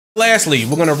Lastly,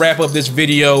 we're going to wrap up this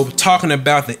video talking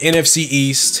about the NFC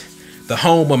East, the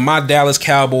home of my Dallas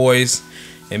Cowboys.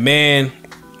 And man,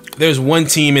 there's one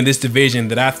team in this division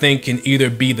that I think can either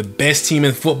be the best team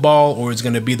in football or it's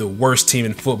going to be the worst team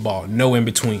in football. No in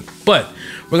between. But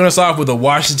we're going to start off with the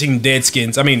Washington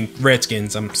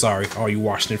Redskins. I'm sorry, all you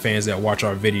Washington fans that watch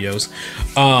our videos.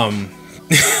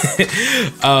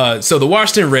 So the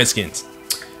Washington Redskins.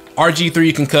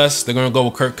 RG3 concussed. They're going to go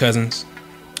with Kirk Cousins.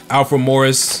 Alfred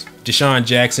Morris, Deshaun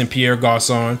Jackson, Pierre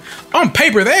Garçon. On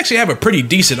paper, they actually have a pretty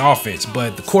decent offense,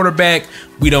 but the quarterback,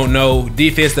 we don't know.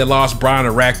 Defense that lost Brian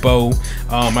Arakpo.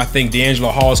 I think D'Angelo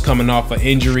Hall's coming off an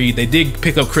injury. They did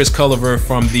pick up Chris Culliver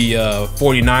from the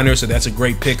 49ers, so that's a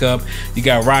great pickup. You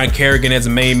got Ryan Kerrigan as a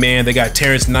main man. They got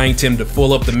Terrence Knighton to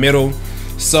full up the middle.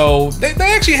 So they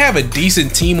actually have a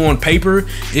decent team on paper.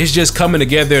 It's just coming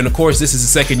together, and of course, this is the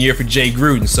second year for Jay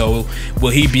Gruden. So will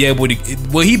he be able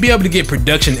to get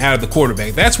production out of the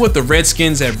quarterback? That's what the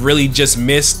Redskins have really just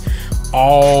missed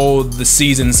all the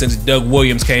season since Doug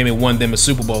Williams came and won them a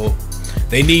Super Bowl.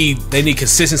 They need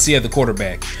consistency at the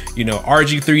quarterback. You know,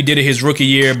 RG3 did it his rookie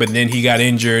year, but then he got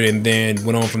injured and then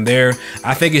went on from there.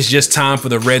 I think it's just time for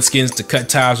the Redskins to cut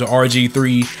ties with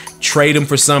RG3, trade him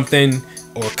for something,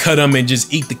 or cut him and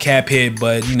just eat the cap hit.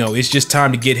 But you know, it's just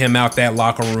time to get him out that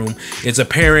locker room. It's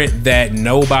apparent that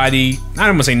nobody, I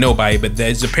don't want to say nobody, but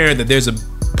it's apparent that there's a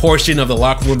portion of the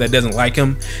locker room that doesn't like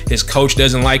him. His coach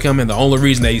doesn't like him, and the only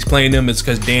reason that he's playing him is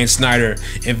because Dan Snyder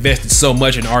invested so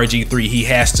much in RG3. He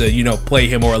has to, you know, play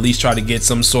him or at least try to get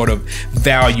some sort of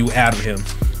value out of him.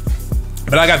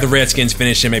 But I got the Redskins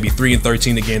finishing maybe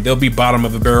 3-13 again. They'll be bottom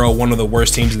of the barrel, one of the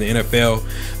worst teams in the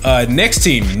NFL. Next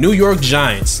team, New York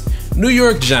Giants. New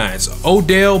York Giants.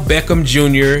 Odell Beckham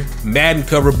Jr., Madden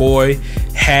cover boy,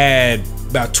 had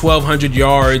about 1,200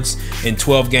 yards in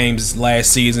 12 games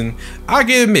last season. I'll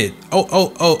admit,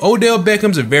 Odell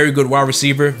Beckham's a very good wide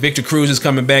receiver. Victor Cruz is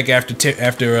coming back after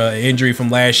injury from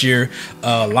last year.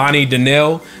 Lonnie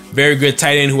Donnell, very good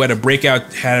tight end who had a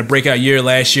breakout year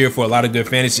last year for a lot of good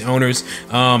fantasy owners.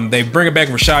 They bring back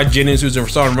Rashad Jennings, who's a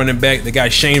starting running back. They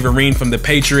got Shane Vereen from the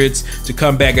Patriots to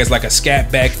come back as like a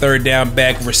scat back, third down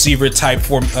back, receiver type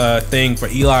thing for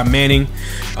Eli Manning.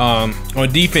 On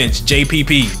defense,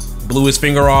 JPP blew his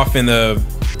finger off in the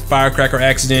firecracker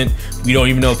accident. We don't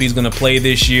even know if he's going to play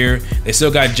this year. They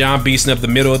still got John Beeson up the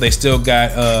middle. They still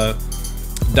got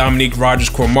Dominique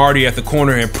Rodgers-Cromartie at the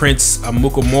corner and Prince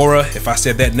Amukamara, if I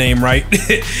said that name right.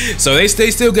 So they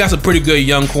still got some pretty good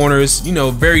young corners. You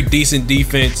know, very decent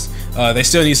defense. They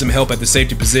still need some help at the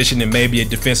safety position and maybe a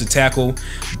defensive tackle.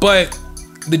 But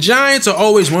the Giants are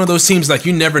always one of those teams like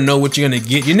you never know what you're going to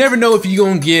get. You never know if you're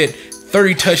going to get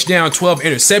 30 touchdown, 12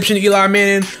 interception Eli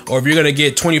Manning, or if you're gonna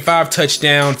get 25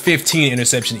 touchdown, 15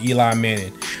 interception Eli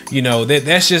Manning. You know,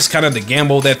 that's just kind of the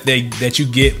gamble that you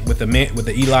get with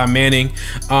the Eli Manning.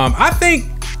 I think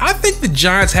the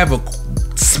Giants have a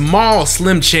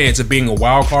slim chance of being a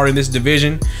wild card in this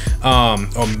division, or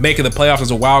making the playoffs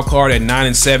as a wild card at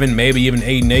 9-7, maybe even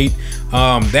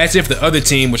 8-8. That's if the other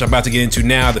team, which I'm about to get into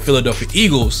now, the Philadelphia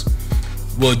Eagles,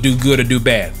 will do good or do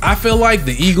bad. I feel like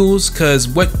the Eagles, because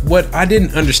what I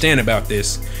didn't understand about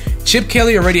this, Chip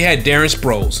Kelly already had Darren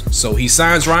Sproles, so he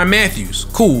signs Ryan Matthews,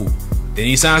 cool. Then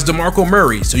he signs DeMarco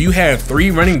Murray, so you have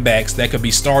 3 running backs that could be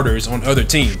starters on other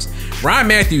teams. Ryan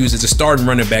Matthews is a starting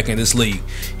running back in this league.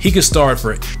 He could start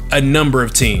for a number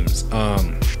of teams.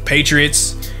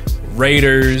 Patriots,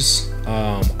 Raiders,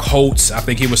 Colts. I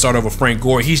think he would start over Frank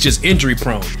Gore. He's just injury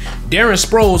prone. Darren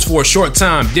Sproles for a short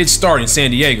time did start in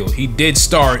San Diego. He did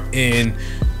start in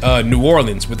New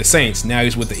Orleans with the Saints. Now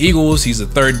he's with the Eagles. He's a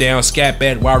third down scat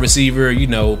back wide receiver. You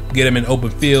know, get him in open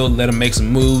field, let him make some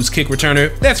moves, kick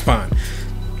returner. That's fine.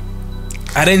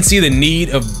 I didn't see the need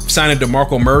of signing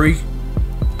DeMarco Murray.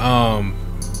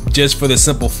 Just for the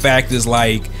simple fact is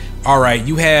like, all right,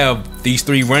 you have these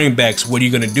 3 running backs. What are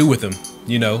you gonna do with them?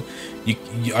 You know.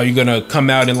 Are you gonna come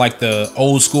out in like the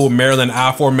old school Maryland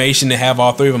I formation and have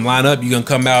all 3 of them line up? You gonna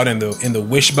come out in the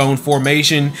wishbone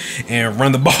formation and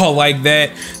run the ball like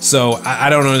that? So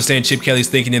I don't understand Chip Kelly's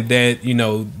thinking of that. You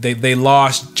know, they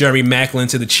lost Jeremy Maclin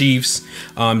to the Chiefs.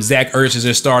 Zach Ertz is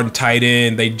their starting tight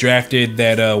end. They drafted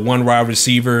that one wide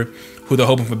receiver who they're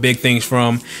hoping for big things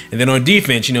from. And then on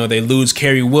defense, you know, they lose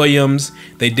Kerry Williams.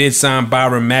 They did sign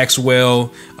Byron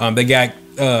Maxwell. They got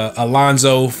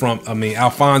Alfonso from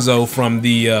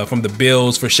the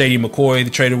Bills for Shady McCoy. They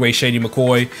traded away Shady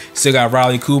McCoy. Still got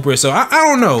Riley Cooper. So I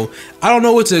don't know. I don't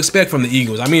know what to expect from the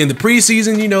Eagles. I mean, in the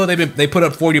preseason, you know, they put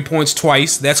up 40 points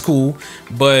twice. That's cool.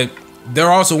 But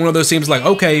they're also one of those teams like,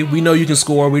 okay, we know you can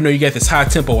score. We know you got this high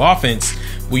tempo offense.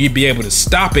 Will you be able to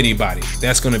stop anybody?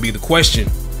 That's going to be the question.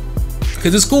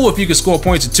 Because it's cool if you can score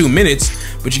points in 2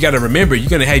 minutes, but you got to remember, you're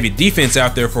going to have your defense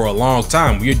out there for a long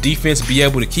time. Will your defense be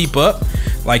able to keep up?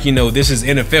 Like, you know, this is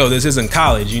NFL. This isn't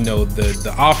college. You know,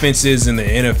 the offenses in the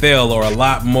NFL are a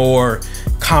lot more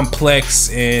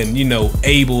complex and, you know,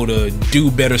 able to do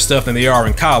better stuff than they are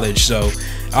in college. So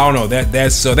I don't know.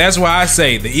 That's why I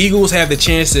say the Eagles have the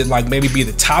chance to, like, maybe be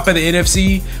the top of the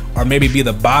NFC or maybe be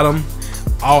the bottom.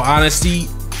 All honesty,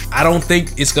 I don't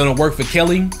think it's going to work for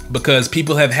Kelly because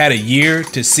people have had a year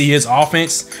to see his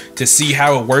offense, to see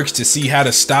how it works, to see how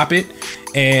to stop it.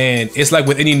 And it's like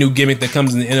with any new gimmick that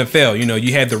comes in the NFL. You know,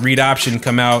 you had the read option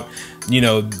come out, you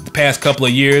know, the past couple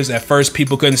of years. At first,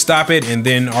 people couldn't stop it, and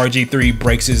then RG3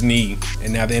 breaks his knee,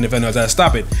 and now the NFL knows how to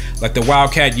stop it. Like the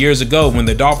Wildcat years ago when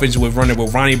the Dolphins would run it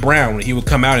with Ronnie Brown. He would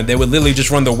come out, and they would literally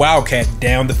just run the Wildcat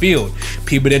down the field.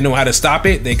 People didn't know how to stop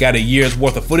it. They got a year's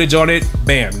worth of footage on it.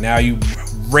 Bam, now you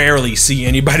rarely see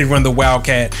anybody run the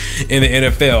Wildcat in the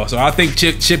NFL. So I think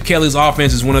Chip Kelly's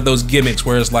offense is one of those gimmicks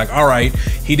where it's like, all right,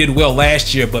 he did well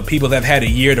last year, but people have had a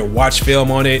year to watch film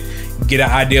on it, get an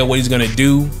idea of what he's going to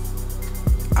do.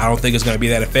 I don't think it's going to be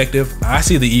that effective. I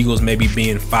see the Eagles maybe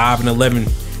being 5-11,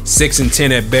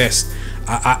 6-10 at best.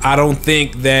 I don't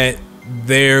think that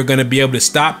they're going to be able to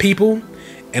stop people.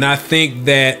 And I think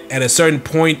that at a certain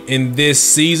point in this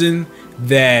season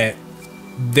that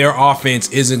their offense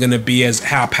isn't going to be as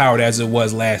high-powered as it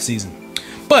was last season.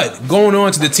 But going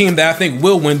on to the team that I think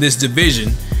will win this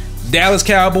division, Dallas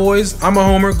Cowboys. I'm a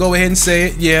homer. Go ahead and say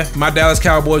it. Yeah, my Dallas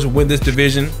Cowboys will win this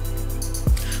division.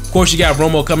 Of course, you got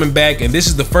Romo coming back, and this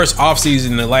is the first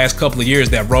offseason in the last couple of years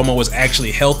that Romo was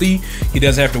actually healthy. He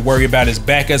doesn't have to worry about his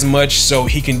back as much, so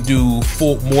he can do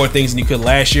more things than he could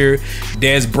last year.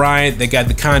 Dez Bryant, they got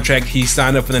the contract. He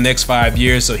signed up for the next 5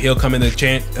 years, so he'll come into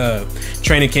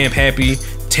training camp happy.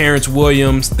 Terrence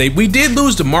Williams. We did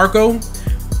lose DeMarco,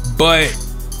 but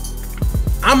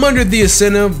I'm under the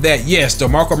incentive that, yes,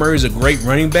 DeMarco Murray is a great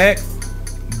running back,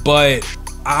 but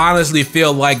I honestly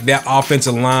feel like that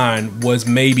offensive line was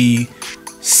maybe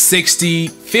 50 to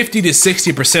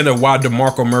 60% of why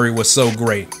DeMarco Murray was so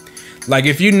great. Like,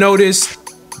 if you notice,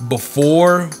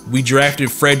 before we drafted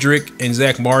Frederick and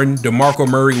Zach Martin, DeMarco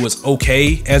Murray was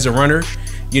okay as a runner.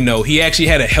 You know, he actually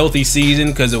had a healthy season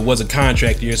because it was a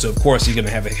contract year, so of course he's going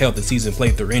to have a healthy season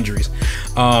playing through injuries.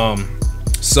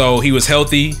 So he was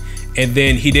healthy, and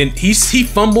then he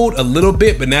fumbled a little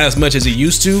bit, but not as much as he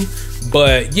used to.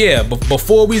 But yeah,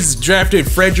 before we drafted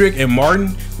Frederick and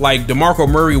Martin, like, DeMarco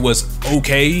Murray was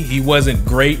okay. He wasn't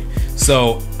great.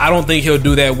 So I don't think he'll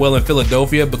do that well in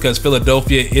Philadelphia because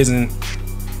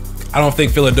I don't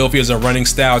think Philadelphia is a running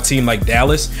style team like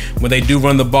Dallas. When they do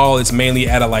run the ball, it's mainly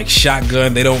at a like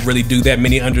shotgun. They don't really do that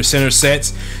many under center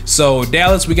sets. So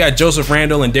Dallas, we got Joseph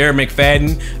Randle and Darren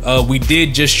McFadden. We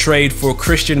did just trade for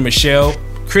Christian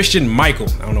Michael.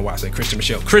 I don't know why I said Christian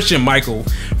Michel. Christian Michael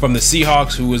from the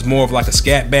Seahawks, who is more of like a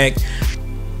scat back.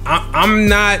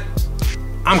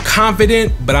 I'm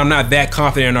confident, but I'm not that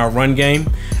confident in our run game.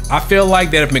 I feel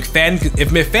like that if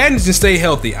McFadden can stay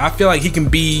healthy, I feel like he can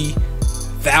be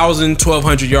 1,000,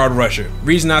 1,200 yard rusher.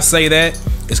 Reason I say that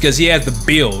is because he has the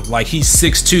build. Like, he's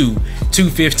 6'2",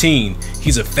 215.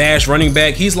 He's a fast running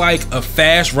back. He's like a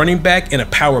fast running back in a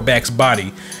power back's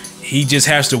body. He just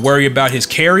has to worry about his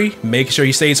carry, make sure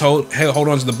he stays hold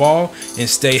on to the ball and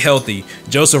stay healthy.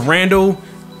 Joseph Randle,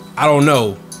 I don't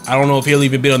know if he'll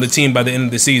even be on the team by the end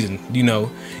of the season. You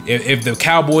know, if the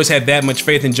Cowboys had that much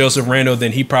faith in Joseph Randle,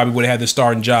 then he probably would have had the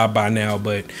starting job by now.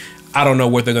 But I don't know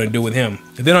what they're going to do with him.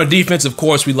 And then on defense, of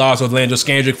course, we lost Orlando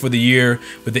Scandrick for the year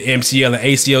with the MCL and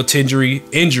ACL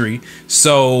injury.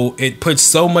 So it puts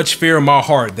so much fear in my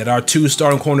heart that our two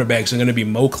starting cornerbacks are going to be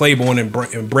Mo Claiborne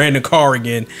and Brandon Carr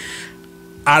again.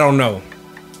 I don't know.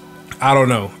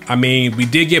 I mean, we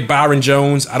did get Byron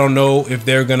Jones. I don't know if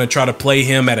they're going to try to play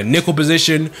him at a nickel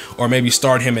position or maybe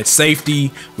start him at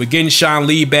safety. We're getting Sean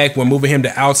Lee back. We're moving him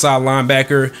to outside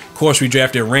linebacker. Of course, we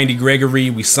drafted Randy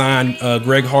Gregory. We signed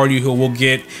Greg Hardy, who we'll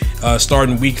get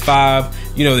starting week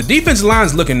 5. You know, the defensive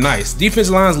line's looking nice.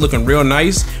 Defensive line's looking real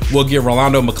nice. We'll get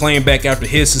Rolando McClain back after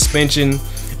his suspension.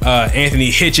 Anthony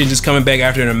Hitchens is coming back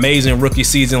after an amazing rookie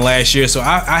season last year. So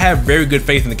I have very good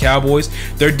faith in the Cowboys.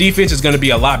 Their defense is going to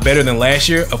be a lot better than last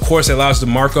year. Of course, it allows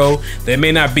DeMarco. They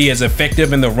may not be as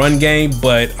effective in the run game,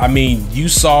 but I mean, you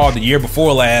saw the year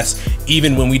before last,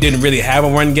 even when we didn't really have a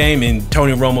run game, and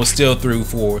Tony Romo still threw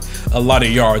for a lot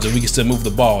of yards and we can still move the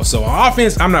ball. So our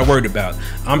offense, I'm not worried about.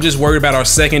 I'm just worried about our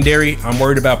secondary. I'm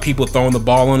worried about people throwing the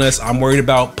ball on us. I'm worried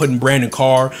about putting Brandon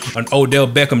Carr on Odell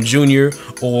Beckham Jr.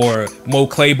 or Mo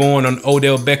Claiborne on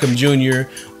Odell Beckham Jr.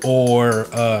 or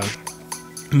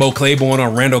Mo Claiborne or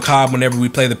Randall Cobb whenever we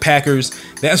play the Packers.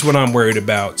 That's what I'm worried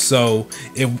about. So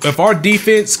if our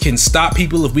defense can stop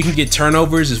people, if we can get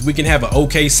turnovers, if we can have an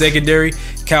okay secondary,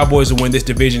 Cowboys will win this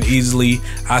division easily.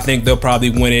 I think they'll probably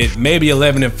win it maybe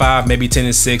 11-5, maybe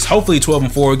 10-6, hopefully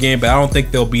 12-4 again, but I don't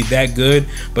think they'll be that good.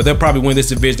 But they'll probably win this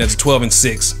division as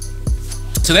 12-6.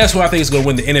 So that's why I think it's going to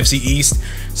win the NFC East.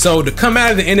 So to come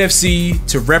out of the NFC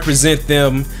to represent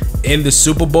them in the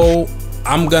Super Bowl,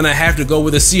 I'm going to have to go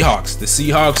with the Seahawks. The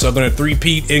Seahawks are going to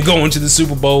three-peat and go into the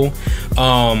Super Bowl.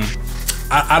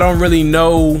 I don't really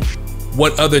know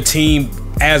what other team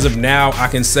as of now I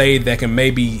can say that can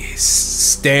maybe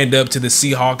stand up to the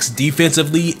Seahawks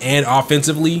defensively and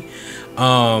offensively.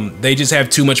 They just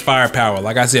have too much firepower.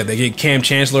 Like I said, they get Cam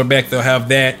Chancellor back. They'll have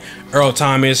that. Earl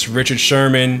Thomas, Richard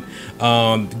Sherman,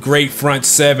 great front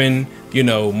seven. You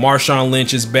know, Marshawn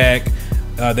Lynch is back.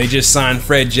 They just signed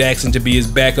Fred Jackson to be his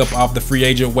backup off the free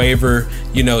agent waiver.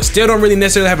 You know, still don't really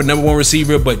necessarily have a number one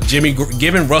receiver, but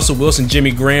giving Russell Wilson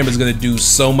Jimmy Graham is going to do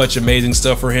so much amazing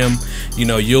stuff for him. You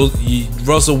know, Jimmy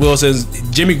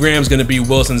Graham's going to be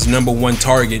Wilson's number one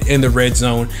target in the red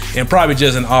zone and probably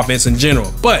just an offense in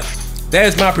general. But that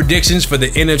is my predictions for the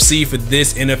NFC for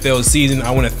this NFL season.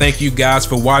 I want to thank you guys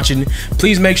for watching.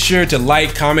 Please make sure to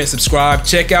like, comment, subscribe.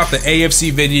 Check out the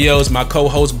AFC videos my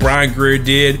co-host Brian Greer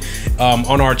did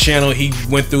on our channel. He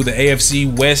went through the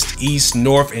AFC West, East,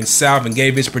 North, and South and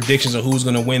gave his predictions of who's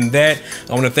going to win that.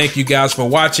 I want to thank you guys for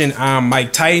watching. I'm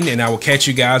Mike Titan, and I will catch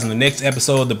you guys in the next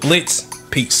episode of The Blitz.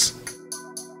 Peace.